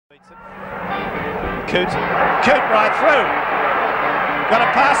Coote. Coote right through. Got a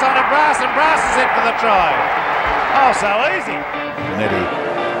pass on to Brass, and Brass is in for the try. Oh, so easy. Bonetti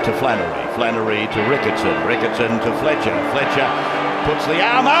to Flannery. Flannery to Ricketson. Ricketson to Fletcher. Fletcher puts the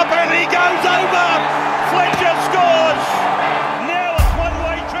arm up and he goes over. Fletcher scores. Now it's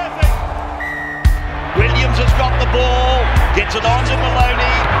one-way traffic. Williams has got the ball. Gets it on to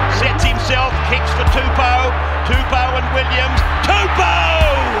Maloney. Sets himself. Kicks for Tupou. Tupou and Williams. Tupou!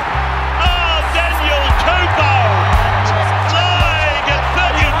 Oh, Daniel Tupou! Flying at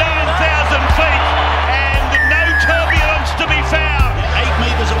 39,000 feet and no turbulence to be found. 8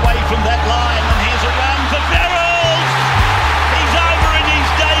 metres away from that line, and here's a run for Verrills. He's over in his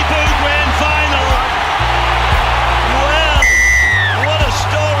debut grand final. Well, what a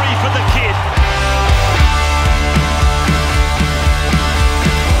story for the kid.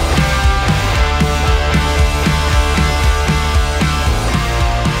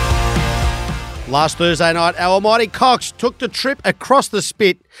 Last Thursday night, our almighty Cox took the trip across the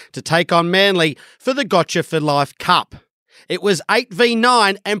spit to take on Manly for the Gotcha for Life Cup. It was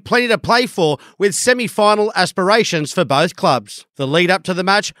 8v9 and plenty to play for, with semi-final aspirations for both clubs. The lead up to the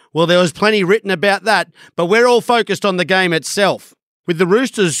match, well, there was plenty written about that, but we're all focused on the game itself. With the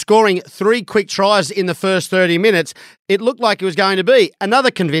Roosters scoring 3 quick tries in the first 30 minutes, it looked like it was going to be another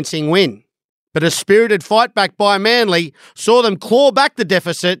convincing win. But a spirited fight back by Manly saw them claw back the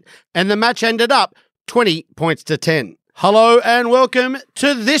deficit, and the match ended up 20 points to 10. Hello and welcome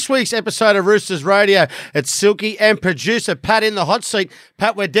to this week's episode of Roosters Radio. It's Silky and producer Pat in the hot seat.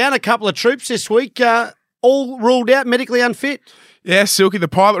 Pat, we're down a couple of troops this week, all ruled out medically unfit. Yeah, Silky, the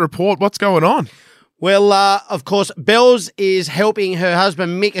pilot report, what's going on? Well, of course, Bells is helping her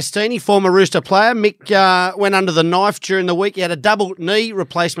husband, Mick Estini, former Rooster player. Mick went under the knife during the week. He had a double knee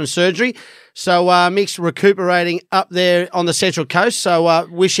replacement surgery. So Mick's recuperating up there on the Central Coast. So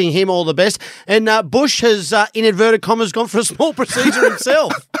wishing him all the best. And Bush has, in inverted commas, gone for a small procedure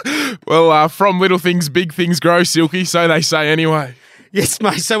himself. Well, from little things, big things grow, Silky, so they say anyway. Yes,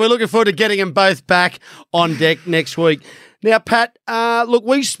 mate. So we're looking forward to getting them both back on deck next week. Now, Pat, look,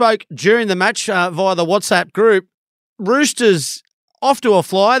 we spoke during the match via the WhatsApp group. Roosters off to a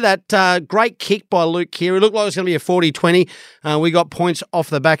fly. That great kick by Luke Keary. It looked like it was going to be a 40-20. We got points off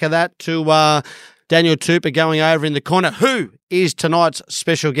the back of that to Daniel Tupou going over in the corner, who is tonight's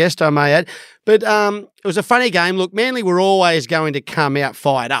special guest, I may add. But it was a funny game. Look, Manly were always going to come out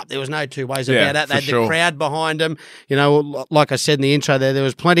fired up. There was no two ways about that. They had the crowd behind them. You know, like I said in the intro there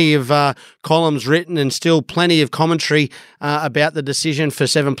was plenty of columns written and still plenty of commentary about the decision for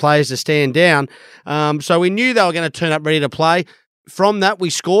 7 players to stand down. So we knew they were going to turn up ready to play. From that, we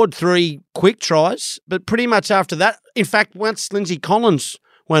scored 3 quick tries, but pretty much after that, in fact, once Lindsay Collins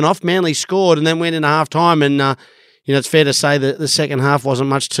went off, Manly scored and then went into half-time and, it's fair to say that the second half wasn't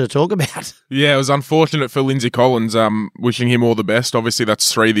much to talk about. Yeah, it was unfortunate for Lindsay Collins, wishing him all the best. Obviously,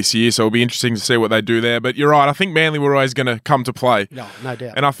 that's 3 this year, so it'll be interesting to see what they do there. But you're right, I think Manly were always going to come to play. No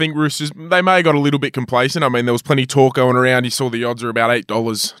doubt. And I think Roosters, they may have got a little bit complacent. I mean, there was plenty of talk going around. You saw the odds are about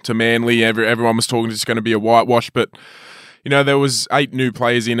 $8 to Manly. Everyone was talking it's going to be a whitewash, but, there was 8 new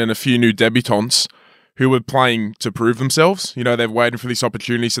players in and a few new debutants who were playing to prove themselves. They've waited for this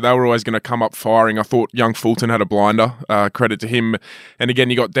opportunity, so they were always going to come up firing. I thought young Fulton had a blinder, credit to him. And again,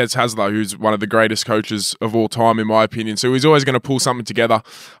 you got Des Hasler, who's one of the greatest coaches of all time, in my opinion. So he's always going to pull something together.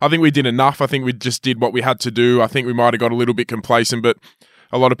 I think we did enough. I think we just did what we had to do. I think we might have got a little bit complacent, but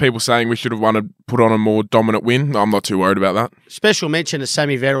a lot of people saying we should have put on a more dominant win. I'm not too worried about that. Special mention to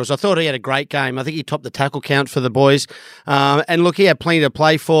Sammy Verrills. I thought he had a great game. I think he topped the tackle count for the boys. And look, he had plenty to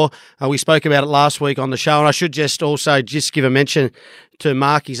play for. We spoke about it last week on the show. And I should just give a mention to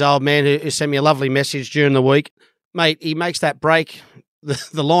Mark, his old man, who sent me a lovely message during the week. Mate, he makes that break.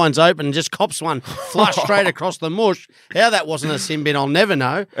 The line's open and just cops one flush straight across the mush. How that wasn't a sin bin, I'll never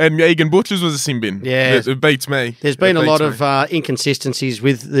know. And Egan Butchers was a sin bin. Yeah. It beats me. There's been a lot of inconsistencies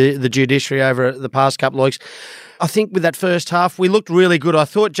with the judiciary over the past couple of weeks. I think with that first half, we looked really good. I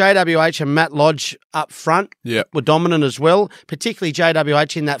thought JWH and Matt Lodge up front were dominant as well, particularly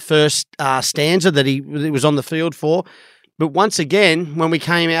JWH in that first stanza that he was on the field for. But once again, when we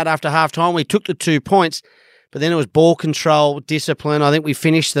came out after half-time, we took the 2 points. But then it was ball control, discipline. I think we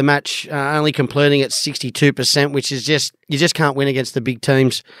finished the match only completing at 62%, which is you just can't win against the big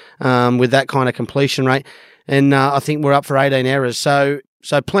teams with that kind of completion rate. And I think we're up for 18 errors. So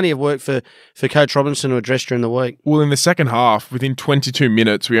plenty of work for Coach Robinson to address during the week. Well, in the second half, within 22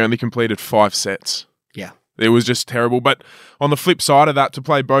 minutes, we only completed 5 sets. Yeah. It was just terrible. But on the flip side of that, to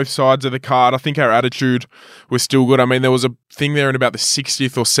play both sides of the card, I think our attitude was still good. I mean, there was a thing there in about the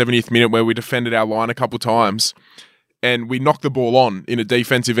 60th or 70th minute where we defended our line a couple of times. and we knocked the ball on in a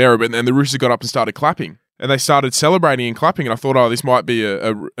defensive error, but then the Roosters got up and started clapping. And they started celebrating and clapping, and I thought, this might be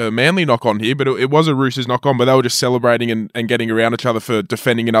a Manly knock-on here, but it was a Roosters knock-on, but they were just celebrating and getting around each other for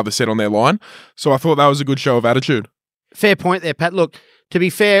defending another set on their line. So I thought that was a good show of attitude. Fair point there, Pat. Look, to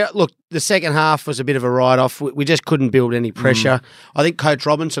be fair, the second half was a bit of a write-off. We just couldn't build any pressure. I think Coach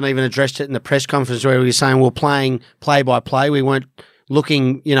Robinson even addressed it in the press conference where he was saying we're playing play-by-play. We weren't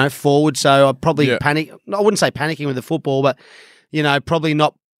looking, forward, so I probably panic. I wouldn't say panicking with the football, but, probably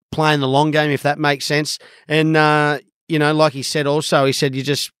not playing the long game, if that makes sense. And, like he said also, he said you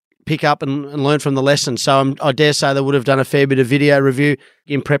just pick up and learn from the lesson. So I dare say they would have done a fair bit of video review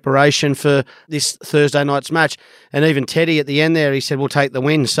in preparation for this Thursday night's match. And even Teddy at the end there, he said, we'll take the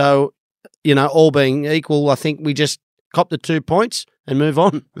win. So, all being equal, I think we just cop the 2 points and move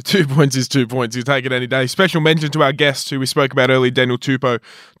on. The 2 points is 2 points. You take it any day. Special mention to our guest who we spoke about earlier, Daniel Tupou.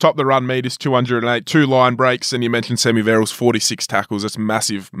 Topped the run meters, 208, 2 line breaks, and you mentioned Semi Verrills, 46 tackles. That's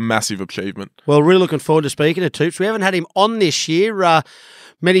massive, massive achievement. Well, really looking forward to speaking to Tupes. We haven't had him on this year.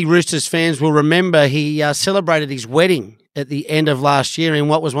 Many Roosters fans will remember he celebrated his wedding at the end of last year in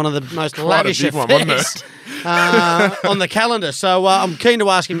what was one of the most lavish affairs on the calendar. So I'm keen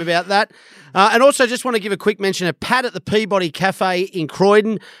to ask him about that. And also just want to give a quick mention of Pat at the Peabody Cafe in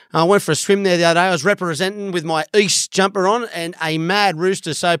Croydon. I went for a swim there the other day. I was representing with my East jumper on and a mad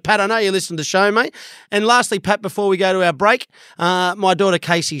rooster. So, Pat, I know you listen to the show, mate. And lastly, Pat, before we go to our break, my daughter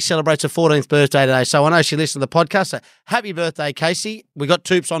Casey celebrates her 14th birthday today. So I know she listens to the podcast. So happy birthday, Casey. We got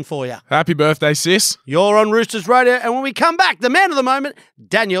Tupes on for you. Happy birthday, sis. You're on Roosters Radio. And when we come back, the man of the moment,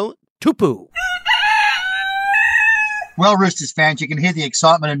 Daniel Tupou. Well, Roosters fans, you can hear the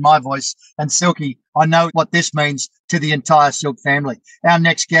excitement in my voice. And Silky, I know what this means to the entire Silk family. Our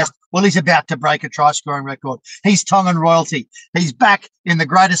next guest, well, he's about to break a try-scoring record. He's Tongan royalty. He's back in the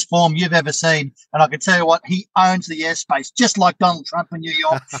greatest form you've ever seen. And I can tell you what, he owns the airspace, just like Donald Trump in New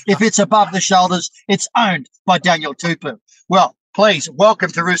York. If it's above the shoulders, it's owned by Daniel Tupou. Well, please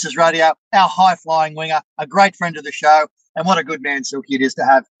welcome to Roosters Radio, our high-flying winger, a great friend of the show. And what a good man, Silky, it is to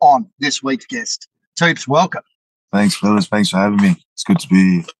have on this week's guest. Tupes, welcome. Thanks, fellas. Thanks for having me. It's good to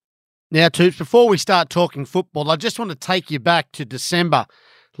be here. Now, Tupes, before we start talking football, I just want to take you back to December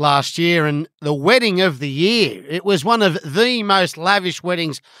last year and the wedding of the year. It was one of the most lavish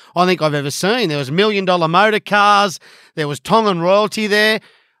weddings I think I've ever seen. There was $1 million motor cars. There was Tongan royalty there.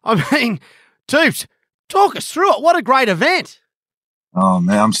 I mean, Tupes, talk us through it. What a great event. Oh,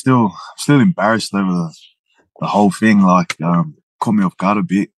 man, I'm still embarrassed over the whole thing. Like, caught me off guard a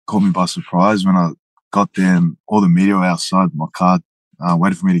bit, caught me by surprise when I got there and all the media were outside my car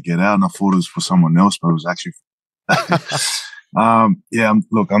waiting for me to get out, and I thought it was for someone else, but it was actually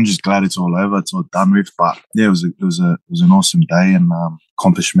look, I'm just glad it's all over, it's all done with. But yeah, it was an awesome day and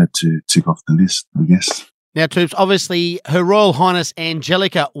accomplishment to tick off the list, I guess. Now, Tupes, obviously Her Royal Highness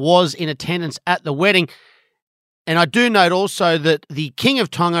Angelica was in attendance at the wedding, and I do note also that the King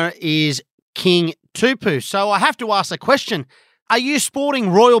of Tonga is King Tupou. So I have to ask a question. Are you sporting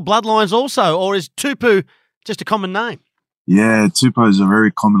royal bloodlines also, or is Tupou just a common name? Yeah, Tupou is a very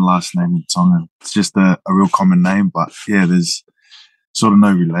common last name in Tongan. It's just a real common name, but yeah, there's sort of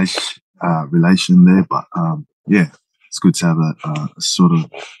no relation there. But yeah, it's good to have a sort of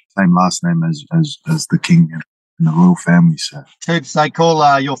same last name as the king in the royal family. So, Tupes, they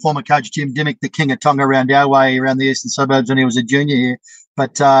call your former coach Jim Dimmick the King of Tonga around our way, around the eastern suburbs when he was a junior here.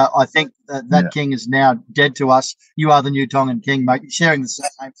 But I think that king is now dead to us. You are the new Tongan king, mate. You're sharing the same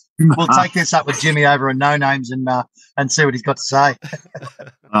name. We'll take this up with Jimmy over a no names and see what he's got to say.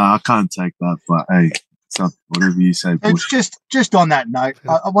 I can't take that, but hey, it's up, whatever you say. It's just on that note.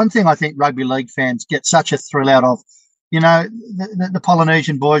 One thing I think rugby league fans get such a thrill out of, the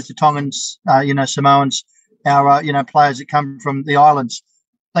Polynesian boys, the Tongans, Samoans, our players that come from the islands,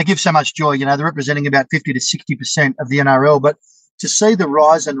 they give so much joy. They're representing about 50 to 60% of the NRL, but to see the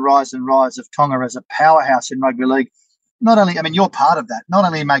rise and rise and rise of Tonga as a powerhouse in rugby league, not only, you're part of that, not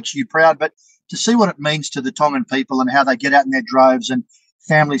only makes you proud, but to see what it means to the Tongan people and how they get out in their droves and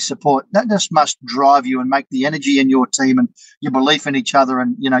family support, that just must drive you and make the energy in your team and your belief in each other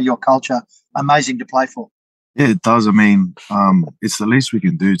and, your culture amazing to play for. Yeah, it does. It's the least we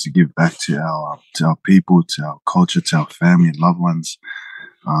can do to give back to our people, to our culture, to our family and loved ones.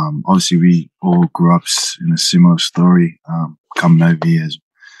 Obviously, we all grew up in a similar story, coming over here as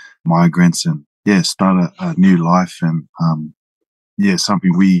migrants and, start a new life and,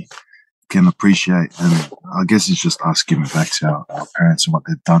 something we can appreciate. And I guess it's just us giving back to our parents and what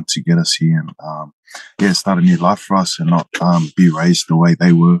they've done to get us here and, start a new life for us and not be raised the way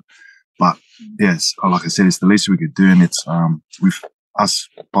they were. But, yes, like I said, it's the least we could do. And it's with us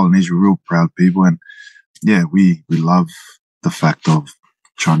Polynesian, real proud people. And yeah, we love the fact of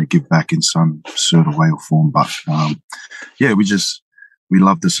trying to give back in some sort of way or form. But yeah, we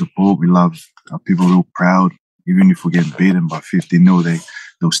love the support. We love people real proud. Even if we're getting beaten by 50-0,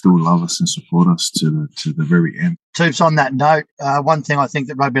 they'll still love us and support us to the very end. Toops, on that note, one thing I think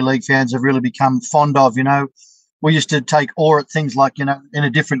that rugby league fans have really become fond of, we used to take awe at things like, in a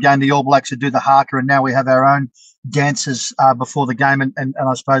different game, the All Blacks would do the haka, and now we have our own dances before the game and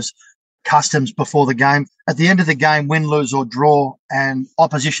I suppose customs before the game. At the end of the game, win, lose or draw, and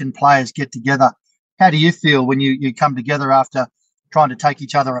opposition players get together, how do you feel when you come together after trying to take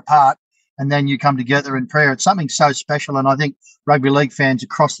each other apart and then you come together in prayer? It's something so special, and I think rugby league fans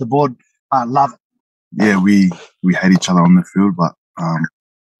across the board love it. Yeah, we hate each other on the field, but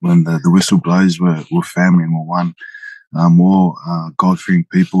when the whistle blows, we're family and we're one. We're all God-fearing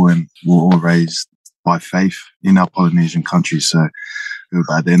people, and we're all raised by faith in our Polynesian country. So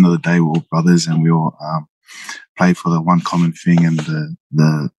at the end of the day, we're all brothers, and we all play for the one common thing and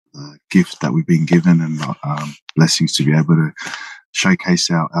the gift that we've been given, and blessings to be able to showcase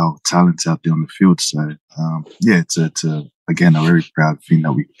our talents out there on the field. So yeah, it's again a very proud thing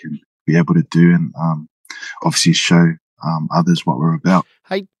that we can be able to do, and obviously show others what we're about.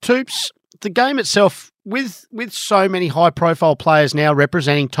 Hey, Toops, the game itself, with so many high-profile players now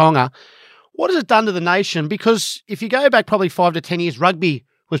representing Tonga, what has it done to the nation? Because if you go back probably 5 to 10 years, rugby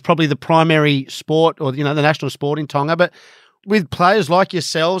was probably the primary sport, or the national sport in Tonga. But with players like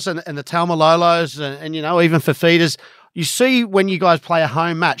yourselves and the Taumalolos and even Fifitas, you see when you guys play a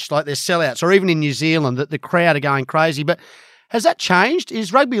home match, like there's sellouts, or even in New Zealand, that the crowd are going crazy. But has that changed?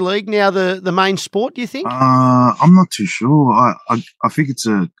 Is rugby league now the main sport, do you think? I'm not too sure. I think it's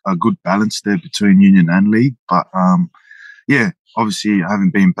a good balance there between union and league. But yeah, obviously I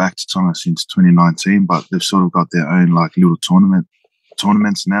haven't been back to Tonga since 2019, but they've sort of got their own like little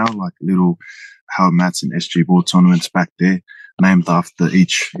tournaments now, like little Howard Mats and SG Ball tournaments back there, named after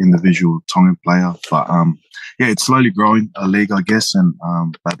each individual Tongan player. But yeah, it's slowly growing a league, I guess. And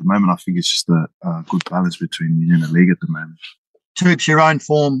at the moment, I think it's just a good balance between union and league at the moment. Toops, your own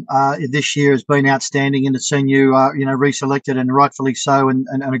form this year has been outstanding, and it's seen you, reselected, and rightfully so, and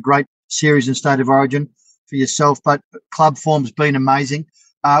a great series in State of Origin for yourself. But club form's been amazing.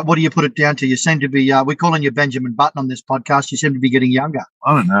 What do you put it down to? You seem to be, we're calling you Benjamin Button on this podcast. You seem to be getting younger.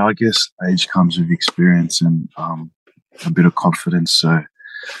 I don't know. I guess age comes with experience and a bit of confidence. So,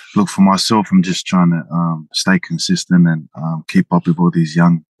 look, for myself, I'm just trying to stay consistent and keep up with all these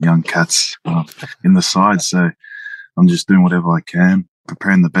young cats in the side. So I'm just doing whatever I can,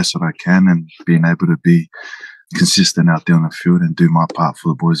 preparing the best that I can, and being able to be consistent out there on the field and do my part for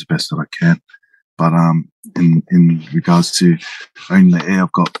the boys the best that I can. But in regards to owning the air,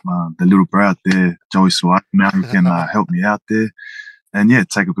 I've got the little bro out there, Joey Suai, now who can help me out there and, yeah,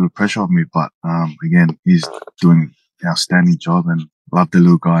 take a bit of pressure off me. But, again, he's doing an outstanding job, and love the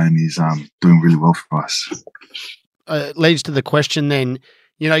little guy, and he's doing really well for us. Leads to the question then,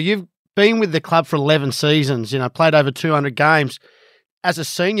 you've been with the club for 11 seasons, played over 200 games. As a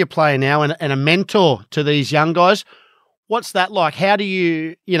senior player now and a mentor to these young guys, what's that like? How do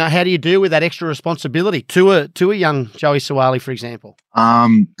you deal with that extra responsibility to a young Joey Suaalii, for example?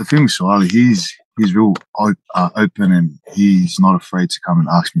 The thing with Suaalii, he's real open, and he's not afraid to come and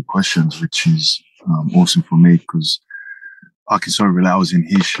ask me questions, which is awesome for me, because I can sort of relate. I was in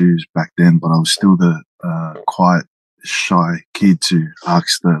his shoes back then, but I was still the quiet, shy kid to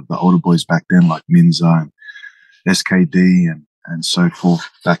ask the older boys back then, like Minza and SKD and so forth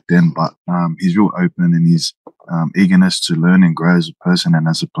back then. But he's real open, and his eagerness to learn and grow as a person and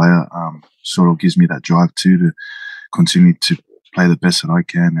as a player sort of gives me that drive too, to continue to play the best that I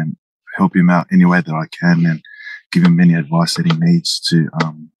can and help him out any way that I can, and give him any advice that he needs to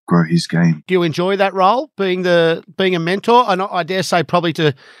grow his game. Do you enjoy that role, being a mentor? And I dare say probably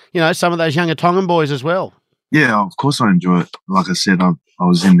to some of those younger Tongan boys as well. Yeah, of course I enjoy it. Like I said, I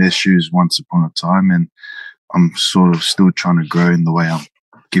was in their shoes once upon a time, and I'm sort of still trying to grow in the way I'm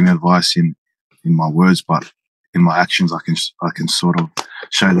giving advice in my words, but in my actions, I can sort of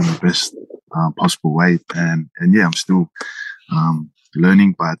show them the best possible way. And yeah, I'm still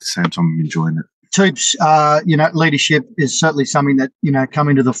learning, but at the same time, I'm enjoying it. Toops, leadership is certainly something that,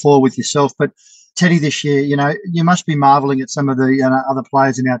 coming to the fore with yourself. But Teddy, this year, you must be marvelling at some of the other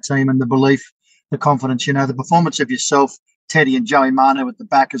players in our team, and the belief, the confidence, the performance of yourself, Teddy and Joey Manu at the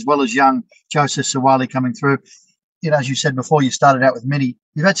back, as well as young Joseph Suaalii coming through. As you said before, you started out with many.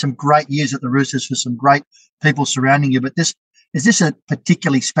 You've had some great years at the Roosters for some great people surrounding you. But is this a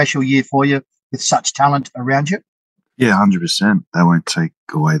particularly special year for you with such talent around you? Yeah, 100%. That won't take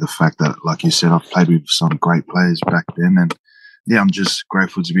away the fact that, like you said, I've played with some great players back then, and yeah, I'm just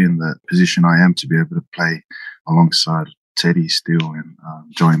grateful to be in the position I am to be able to play alongside Teddy still and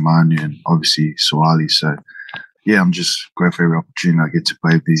Joey Manu and obviously Suwali. So yeah, I'm just grateful for every opportunity I get to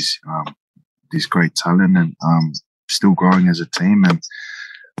play with these great talent and still growing as a team. And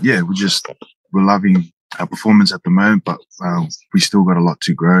yeah, we're loving our performance at the moment, but we still got a lot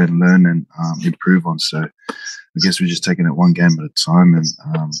to grow and learn and improve on. So I guess we're just taking it one game at a time, and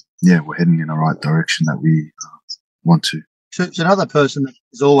yeah, we're heading in the right direction that we want to. So it's another person that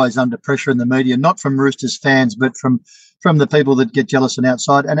is always under pressure in the media, not from Roosters fans, but from the people that get jealous and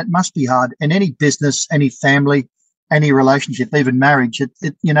outside. And it must be hard in any business, any family, any relationship, even marriage.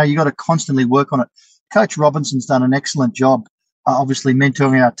 You got to constantly work on it. Coach Robinson's done an excellent job, obviously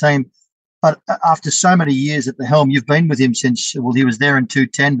mentoring our team. But after so many years at the helm, you've been with him since, well, he was there in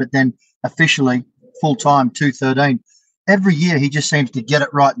 2010, but then officially full-time 2013. Every year he just seems to get it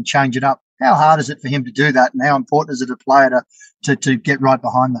right and change it up. How hard is it for him to do that, and how important is it a player to get right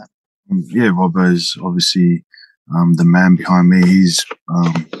behind that? Yeah, Robbo's obviously the man behind me. He's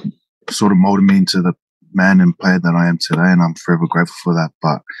sort of molded me into the man and player that I am today, and I'm forever grateful for that.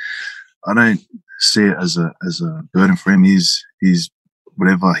 But I don't see it as a burden for him. He's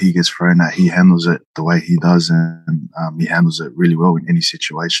whatever he gets thrown at, he handles it the way he does, and he handles it really well in any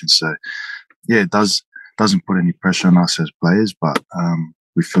situation. So yeah, it doesn't put any pressure on us as players, but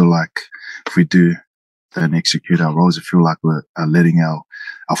we feel like if we do and execute our roles, I feel like we're letting our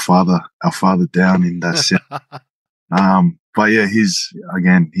father down in that sense. But yeah,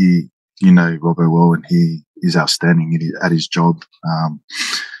 Robbo well, and he is outstanding at his job.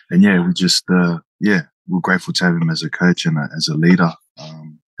 And yeah, we're grateful to have him as a coach and as a leader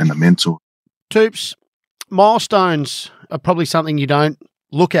and a mentor. Toops, milestones are probably something you don't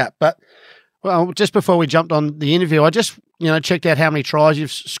look at, but well, just before we jumped on the interview, I just checked out how many tries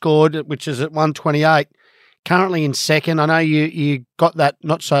you've scored, which is at 128. Currently in second. I know you got that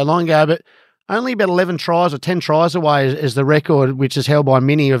not so long ago, but only about 11 tries or 10 tries away is the record, which is held by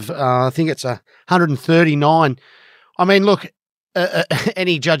Minnie of, I think it's 139. I mean, look,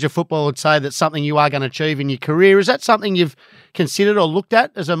 any judge of football would say that's something you are going to achieve in your career. Is that something you've considered or looked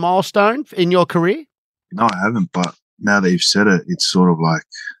at as a milestone in your career? No, I haven't, but now that you've said it, it's sort of like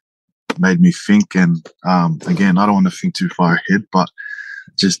made me think. And again, I don't want to think too far ahead, but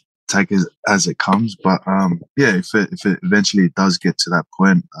just take it as it comes. But yeah, if it eventually does get to that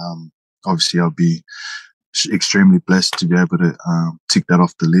point, obviously I'll be extremely blessed to be able to tick that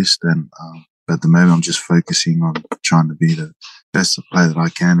off the list. And but at the moment, I'm just focusing on trying to be the best player that I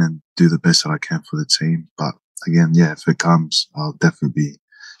can and do the best that I can for the team. But again, yeah, if it comes, I'll definitely be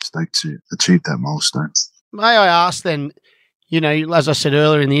stoked to achieve that milestone. May I ask then, as I said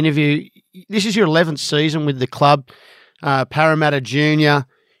earlier in the interview, this is your 11th season with the club, Parramatta Junior.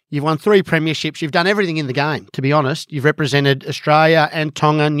 You've won 3 premierships. You've done everything in the game, to be honest. You've represented Australia and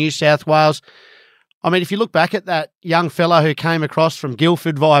Tonga, New South Wales. I mean, if you look back at that young fellow who came across from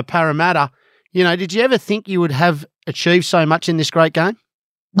Guildford via Parramatta, did you ever think you would have achieved so much in this great game?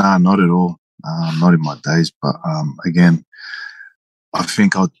 Nah, not at all. Not in my days. But again, I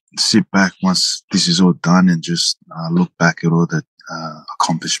think I'll sit back once this is all done and just look back at all the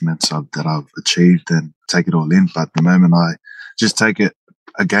accomplishments that I've achieved and take it all in. But at the moment, I just take it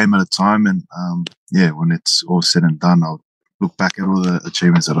a game at a time. And yeah, when it's all said and done, I'll look back at all the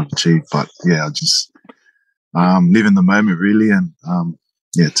achievements that I've achieved. But yeah, I'll just live in the moment really, and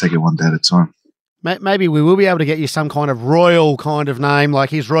yeah, take it one day at a time. Maybe we will be able to get you some kind of royal kind of name, like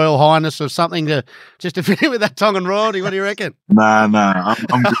His Royal Highness or something, to just to fit in with that Tongan royalty. What do you reckon? Nah,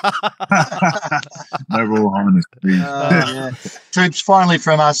 I'm good. No Royal Highness, please. Yeah. Toops, finally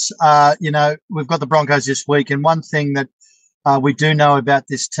from us, we've got the Broncos this week, and one thing that we do know about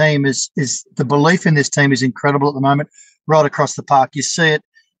this team is the belief in this team is incredible at the moment, right across the park. You see it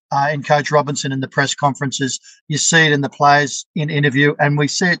in Coach Robinson in the press conferences. You see it in the players in interview, and we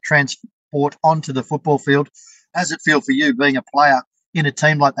see it transport onto the football field. How does it feel for you being a player in a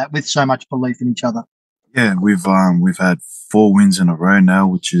team like that with so much belief in each other? Yeah, we've had 4 wins in a row now,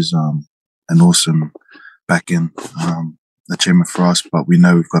 which is an awesome back-end achievement for us. But we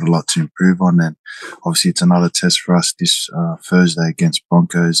know we've got a lot to improve on, and obviously it's another test for us this Thursday against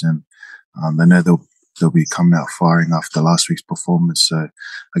Broncos, and they know they'll be coming out firing after last week's performance. So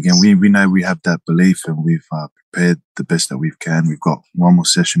again, we know we have that belief, and we've prepared the best that we can. We've got one more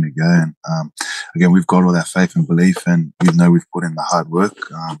session to go, and again, we've got all that faith and belief, and we know we've put in the hard work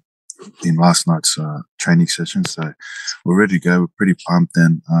in last night's training session. So we're ready to go. We're pretty pumped,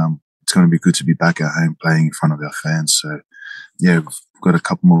 and it's going to be good to be back at home playing in front of our fans. So yeah, we've got a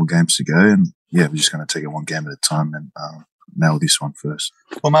couple more games to go, and yeah, we're just going to take it one game at a time, and nail this one first.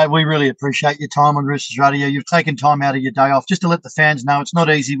 Well, mate, we really appreciate your time on Roosters Radio. You've taken time out of your day off just to let the fans know it's not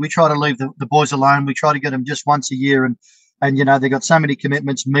easy. We try to leave the boys alone. We try to get them just once a year, and you know, they've got so many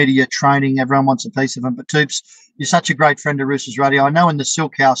commitments, media, training. Everyone wants a piece of them. But Toops, you're such a great friend of Roosters Radio. I know in the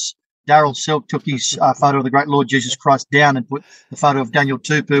Silk House, Daryl Silk took his photo of the great Lord Jesus Christ down and put the photo of Daniel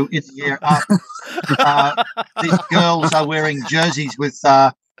Tupu in the air up. These girls are wearing jerseys with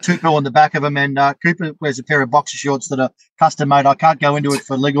Tupu on the back of them, and Cooper wears a pair of boxer shorts that are custom made. I can't go into it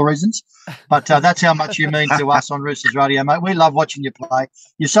for legal reasons, but that's how much you mean to us on Roosters Radio, mate. We love watching you play.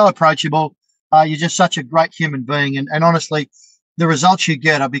 You're so approachable. You're just such a great human being, and honestly, the results you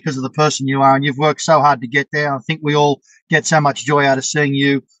get are because of the person you are, and you've worked so hard to get there. I think we all get so much joy out of seeing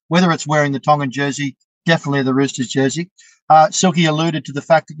you, whether it's wearing the Tongan jersey, definitely the Roosters jersey. Silky alluded to the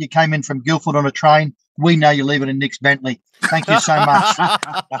fact that you came in from Guildford on a train. We know you're leaving in Nick's Bentley. Thank you so much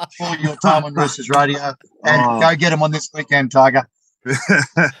for your time on Roosters Radio. And go get him on this weekend, Tiger.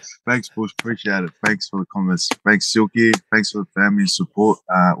 Thanks, Bush. Appreciate it. Thanks for the comments. Thanks, Silky. Thanks for the family support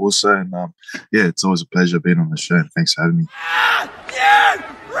also. And yeah, it's always a pleasure being on the show. And thanks for having me.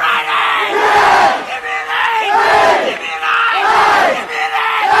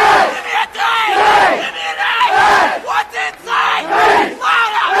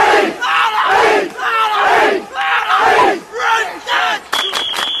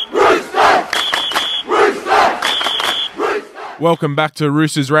 Welcome back to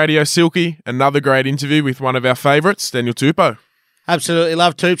Roosters Radio, Silky. Another great interview with one of our favourites, Daniel Tupou. Absolutely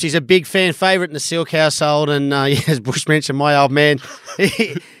love Toops. He's a big fan favourite in the Silk household, and as Bush mentioned, my old man,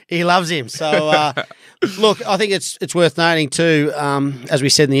 he loves him. So, look, I think it's worth noting too, as we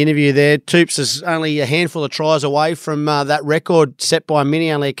said in the interview there, Toops is only a handful of tries away from that record set by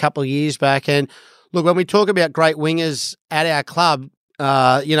Minnie only a couple of years back. And look, when we talk about great wingers at our club,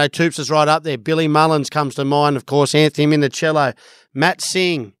 you know, Toops is right up there. Billy Mullins comes to mind, of course, Anthony Minicello, Matt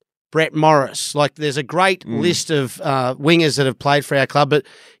Singh, Brett Morris. Like, there's a great list of wingers that have played for our club. But,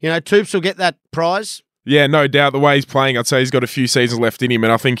 you know, Toops will get that prize. Yeah, no doubt. The way he's playing, I'd say he's got a few seasons left in him,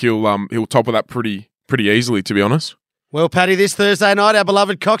 and I think he'll topple that pretty easily, to be honest. Well, Paddy, this Thursday night, our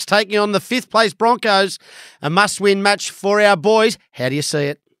beloved Cox taking on the 5th place Broncos, a must-win match for our boys. How do you see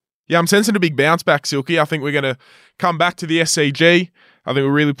it? Yeah, I'm sensing a big bounce back, Silky. I think we're going to come back to the SCG. I think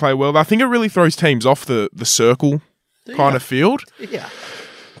we'll really play well. I think it really throws teams off the circle kind of field. Yeah.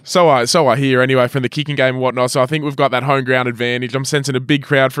 So I hear anyway from the kicking game and whatnot. So I think we've got that home ground advantage. I'm sensing a big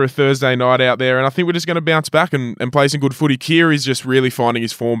crowd for a Thursday night out there, and I think we're just going to bounce back and play some good footy. Keir is just really finding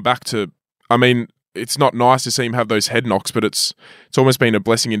his form back to, I mean, it's not nice to see him have those head knocks, but it's almost been a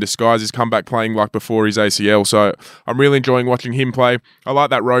blessing in disguise. He's come back playing like before his ACL, so I'm really enjoying watching him play. I like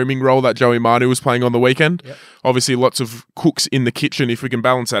that roaming role that Joey Manu was playing on the weekend. Yep. Obviously, lots of cooks in the kitchen. If we can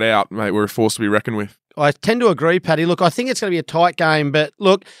balance that out, mate, we're a force to be reckoned with. I tend to agree, Paddy. Look, I think it's going to be a tight game, but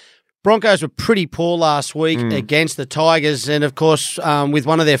look, Broncos were pretty poor last week against the Tigers, and of course, with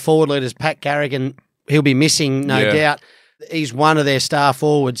one of their forward leaders, Pat Carrigan, he'll be missing, no doubt. He's one of their star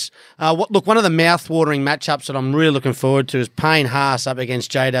forwards. Look, one of the mouth-watering matchups that I'm really looking forward to is Payne Haas up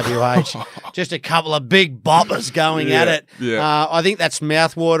against JWH. Just a couple of big boppers going at it. Yeah. I think that's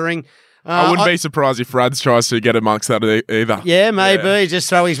mouth-watering. I wouldn't be surprised if Rads tries to get amongst that either. Yeah, maybe. Yeah. Just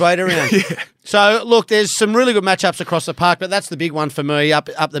throw his weight around. So, look, there's some really good matchups across the park, but that's the big one for me up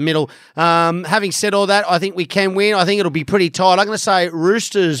the middle. Having said all that, I think we can win. I think it'll be pretty tight. I'm going to say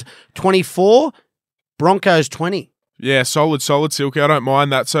Roosters 24, Broncos 20. Yeah, solid, Silky. I don't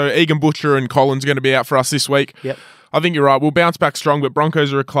mind that. So Egan Butcher and Collins are going to be out for us this week. Yep. I think you're right. We'll bounce back strong, but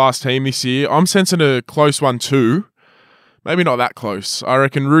Broncos are a class team this year. I'm sensing a close one too. Maybe not that close. I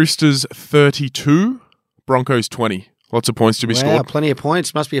reckon Roosters 32, Broncos 20. Lots of points to be scored. Plenty of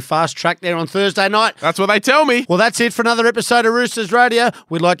points. Must be a fast track there on Thursday night. That's what they tell me. Well, that's it for another episode of Roosters Radio.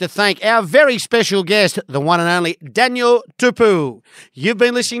 We'd like to thank our very special guest, the one and only Daniel Tupou. You've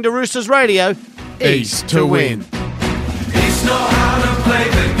been listening to Roosters Radio. East to win. Know how to play.